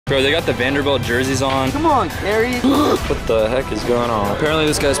Bro, they got the Vanderbilt jerseys on. Come on, Carrie. What the heck is going on? Apparently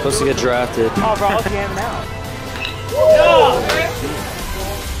this guy's supposed to get drafted. Oh, bro, I'll jam out.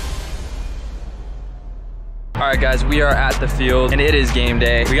 Alright guys, we are at the field and it is game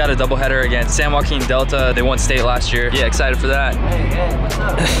day. We got a doubleheader against San Joaquin Delta. They won state last year. Yeah, excited for that. Hey, what's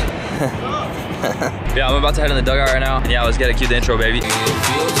up? Yeah, I'm about to head in the dugout right now. And yeah, let's get a cue the intro, baby. It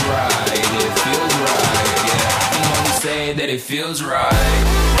feels right, it feels right. Yeah, I can only say that it feels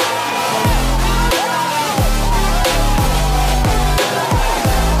right.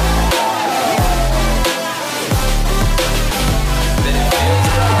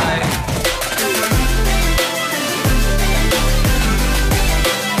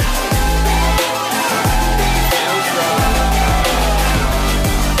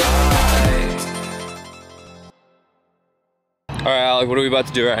 Alright, Alec, what are we about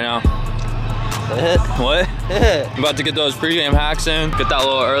to do right now? What? I'm about to get those pregame hacks in, get that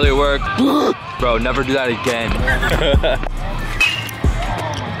little early work. Bro, never do that again.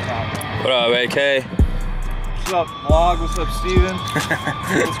 What up, AK? What's up, vlog? What's up, Steven?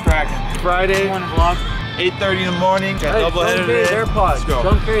 What's cracking? Friday, morning vlog. 8:30 in the morning. Got double header today. Let's go.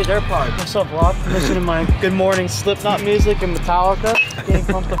 Don't carry their pod. What's up, vlog? Listening to my Good Morning Slipknot music and Metallica. Getting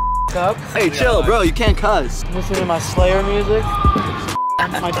pumped the up. Hey, chill, bro. You can't cuss. Listening to my Slayer music.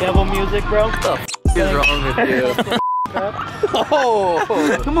 My devil music, bro. What the is wrong with you?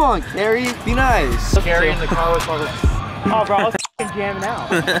 Oh, come on, Carrie. Be nice. Carrie in the car with all the... Oh, bro, I was jamming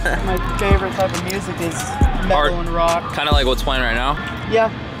out. My favorite type of music is metal and rock. Kind of like what's playing right now? Yeah.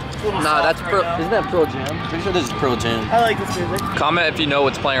 Nah, that's Pearl. Isn't that Pearl Jam? Pretty sure this is Pearl Jam. I like this music. Comment if you know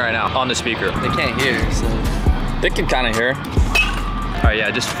what's playing right now on the speaker. They can't hear, so... They can kind of hear. Alright,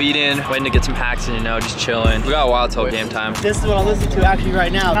 yeah, just feed in, waiting to get some hacks in, you know, just chilling. We got a while till game time. This is what I'm listening to actually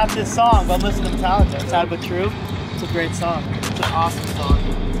right now. Not this song, but I'm listening to Metallica. Sad but true. It's a great song. It's an awesome song.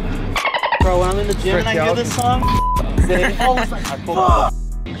 Bro, when I'm in the gym and I hear this song, it's almost like I pull my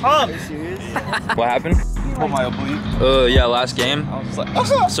Are you serious? What happened? Pull my oblique. Yeah, last game. I was just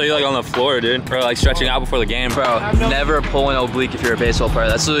like, So you're like on the floor, dude. Or like stretching out before the game. Bro, never pull an oblique if you're a baseball player.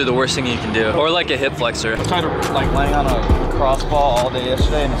 That's literally the worst thing you can do. Or like a hip flexor. I tried to like laying on a cross ball all day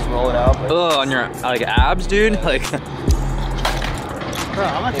yesterday and just roll it out. But... Ugh, on your like abs, dude. Like. Bro,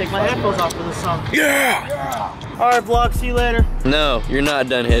 I'm gonna take my headphones off for this song. Yeah! Alright, vlog, see you later. No, you're not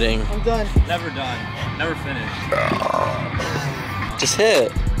done hitting. I'm done. Never done. Never finished. Just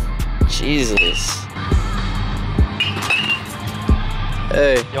hit. Jesus.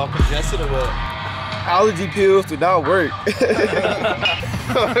 Hey. Y'all congested or what? Allergy pills do not work.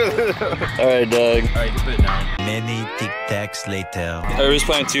 Alright, Doug. Alright, you can put it down. Many tic-tacs later. Everybody's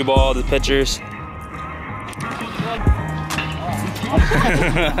playing 2-ball, the pitchers.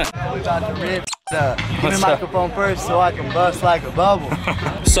 We about to rip up. Give me the microphone first so I can bust like a bubble.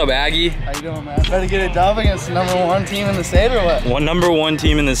 What's up, Aggie? How you doing, man? Try to get a dub against the #1 team in the state or what? #1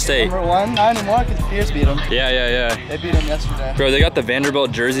 team in the state. #1? Not anymore, because Pierce beat them. Yeah. They beat them yesterday. Bro, they got the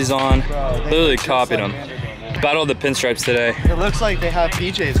Vanderbilt jerseys on. Bro, Literally copied them. Battle of the pinstripes today. It looks like they have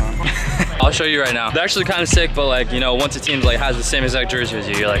PJs on. I'll show you right now. They're actually kind of sick, but like, you know, once a team like has the same exact jersey as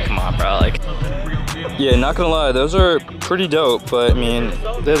you, you're like, come on, bro. Like, yeah, not gonna lie, those are pretty dope, but I mean,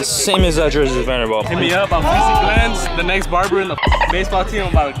 they're the same exact jerseys as Vanderbilt. Hit me up, I'm Fleecy Glenn's, the next barber in the baseball team. I'm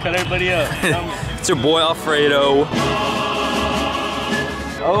about to cut everybody up. It's your boy Alfredo.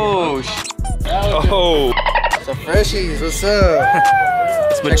 Oh, Oh, so freshies, what's up?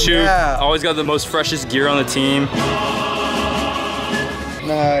 it's Machu. Always got the most freshest gear on the team.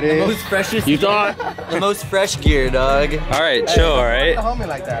 Nah, it is. Most freshest. You thought? The most fresh gear, dog. Alright, chill, alright? Don't hold me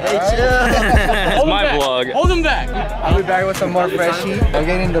like that, hey, It's my vlog. Hold him back. I'll be back with some more fresh heat. I'm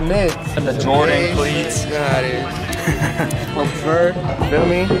getting the mids. And the Jordan cleats. Nah, it is. Fur, feel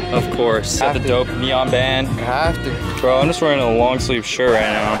me? Of course. Got the dope neon band. I have to. Bro, I'm just wearing a long sleeve shirt right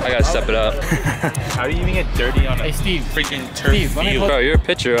now. I gotta step it up. How do you even get dirty on a freaking turf field? Bro, you're a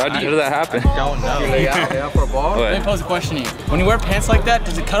pitcher. How did that happen? Don't know. Lay out for a ball? What? Let me pose a question to you. When you wear pants like that,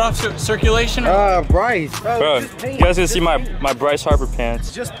 does it cut off circulation? Bryce. Bro, you guys gonna see my Bryce Harper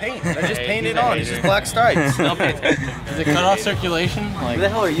pants. Just paint. I just painted on. It's just black stripes. No pants. Does it cut off circulation? Like, Who the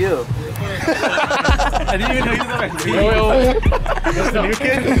hell are you? I didn't even know you were on my team. That's the new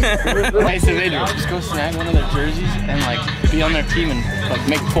kid? Hey, Savannah, just go snag one of their jerseys and like be on their team and like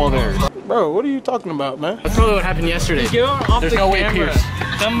make 12 errors. Bro, what are you talking about, man? That's probably what happened yesterday. There's no way Pierce.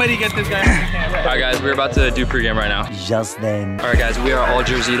 Somebody get this guy on the camera. Alright guys, we're about to do pregame right now. Just then. Alright guys, we are all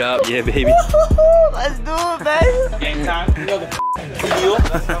jerseyed up. Yeah, baby. Let's do it, baby. Game time. You know the deal?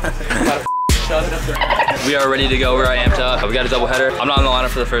 We are ready to go. We're amped up. We got a doubleheader. I'm not in the lineup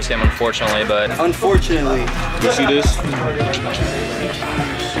for the first game, unfortunately, but Unfortunately. you see this?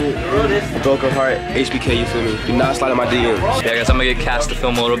 shit. Broken heart, HBK, you feel me? Do not slide in my DMs. Yeah, I guess I'm gonna get cast to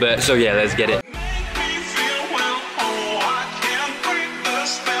film a little bit. So yeah, let's get it.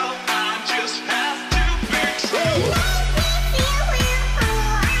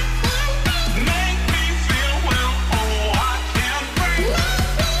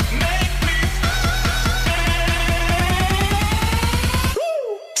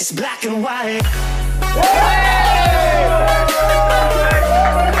 It's black and white.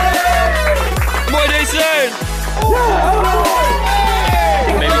 Boy, Jason!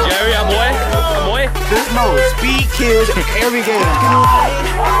 Baby Jerry, our boy. Our boy. This speed kills every game.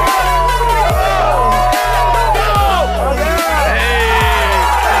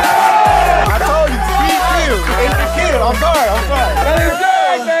 I told you, speed kills. Every kill. I'm sorry. Let it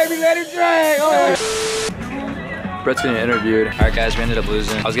drag, baby. Let it drag. Brett's getting interviewed. Alright guys, we ended up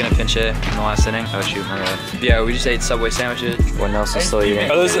losing. I was gonna pinch it in the last inning. Oh shoot, my bad. Yeah, we just ate Subway sandwiches. What else is still eating?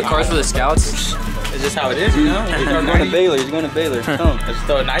 Are those the cars for the scouts? It's just how it is, you know? He's going to Baylor. He's going to Baylor. Tell him. I just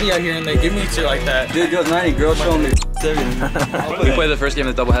throw a 90 out here and they give me shit like that. Dude goes 90. Girl showing me. We played the first game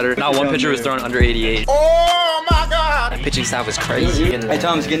of the doubleheader. Not one pitcher was thrown under 88. Oh my God. The pitching staff was crazy. Hey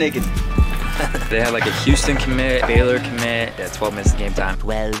Thomas, get naked. They had like a Houston commit, Baylor commit. Yeah, 12 minutes of game time.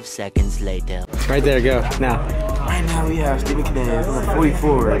 12 seconds later. Right there, go. Now. Right now we have Stephen Knez,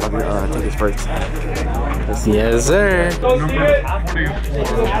 44. I'm gonna take his first. Yes, sir.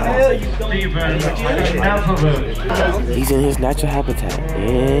 He's in his natural habitat,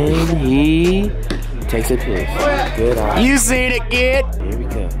 and he takes a piss. Good eye. You seen it, kid? Here we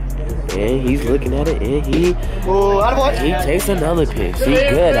go. And he's looking at it, and he takes another piss. He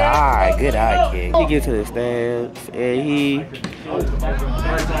good eye, kid. He gets to the stands, and he.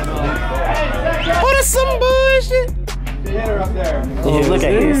 What is some bullshit? Oh, look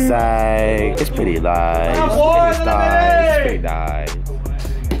at his side. It's pretty nice. Look at his thighs. It's pretty nice.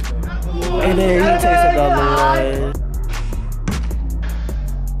 And then he takes another one.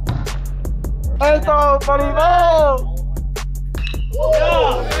 Let's go, buddy, go!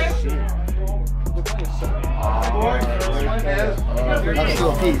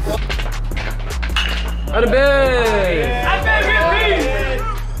 Out of bed!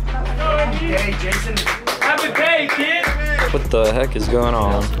 What the heck is going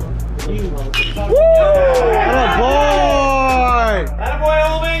on?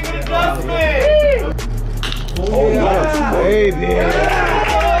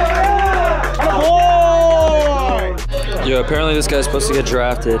 Yo, apparently this guy's supposed to get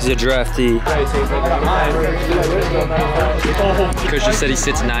drafted. He's a draftee. Christian said he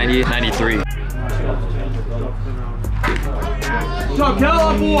sits 90, 93.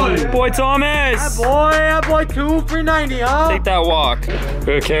 Boy Thomas! That boy 2 for 90, huh? Take that walk.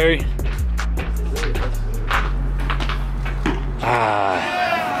 Good carry.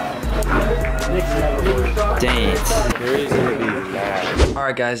 Dang it.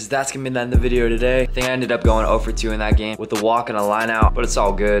 Alright guys, that's gonna be the end of the video today. I think I ended up going 0 for 2 in that game with a walk and a line out, but it's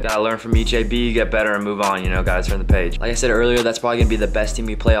all good. Gotta learn from each AB, get better and move on, you know, gotta turn the page. Like I said earlier, that's probably gonna be the best team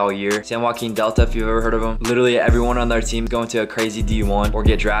we play all year. San Joaquin Delta, if you've ever heard of them. Literally everyone on their team going to a crazy D1 or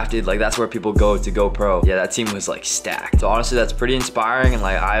get drafted. Like that's where people go to go pro. Yeah, that team was like stacked. So honestly, that's pretty inspiring and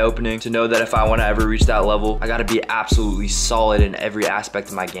like eye-opening to know that if I wanna ever reach that level, I gotta be absolutely solid in every aspect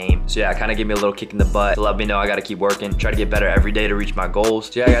of my game. So yeah, it kinda gave me a little kick in the butt to let me know I gotta keep working, try to get better every day to reach my goals.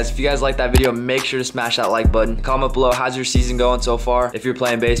 So yeah guys, if you guys like that video, make sure to smash that like button. Comment below, how's your season going so far if you're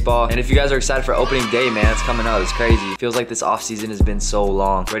playing baseball, and if you guys are excited for opening day, man, it's coming up. It's crazy. It feels like this off season has been so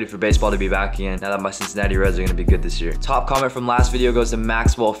long. Ready for baseball to be back again now that my Cincinnati Reds are gonna be good this year. Top comment from last video goes to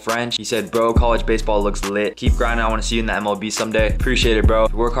Maxwell French. He said, bro, college baseball looks lit. Keep grinding. I want to see you in the MLB someday. Appreciate it, bro.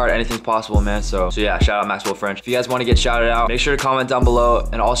 Work hard, anything's possible, man. So yeah, shout out Maxwell French. If you guys want to get shouted out, make sure to comment down below,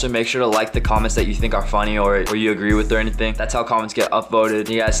 and also make sure to like the comments that you think are funny or you agree with or anything. That's how comments get upvoted. And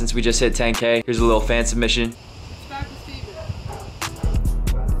yeah, since we just hit 10K, here's a little fan submission.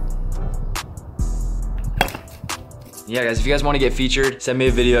 Yeah guys, if you guys want to get featured, send me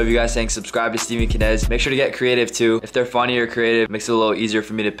a video of you guys saying subscribe to Stephen Knez. Make sure to get creative too. If they're funny or creative, makes it a little easier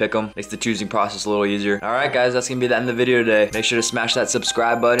for me to pick them. Makes the choosing process a little easier. Alright guys, that's gonna be the end of the video today. Make sure to smash that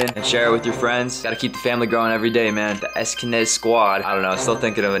subscribe button and share it with your friends. Gotta keep the family growing every day, man. The Knez squad. I don't know, still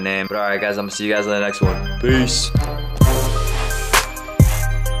thinking of a name. But alright guys, I'm gonna see you guys in the next one. Peace.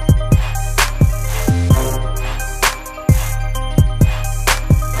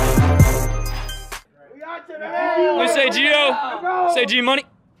 We say Gio. Say G Money.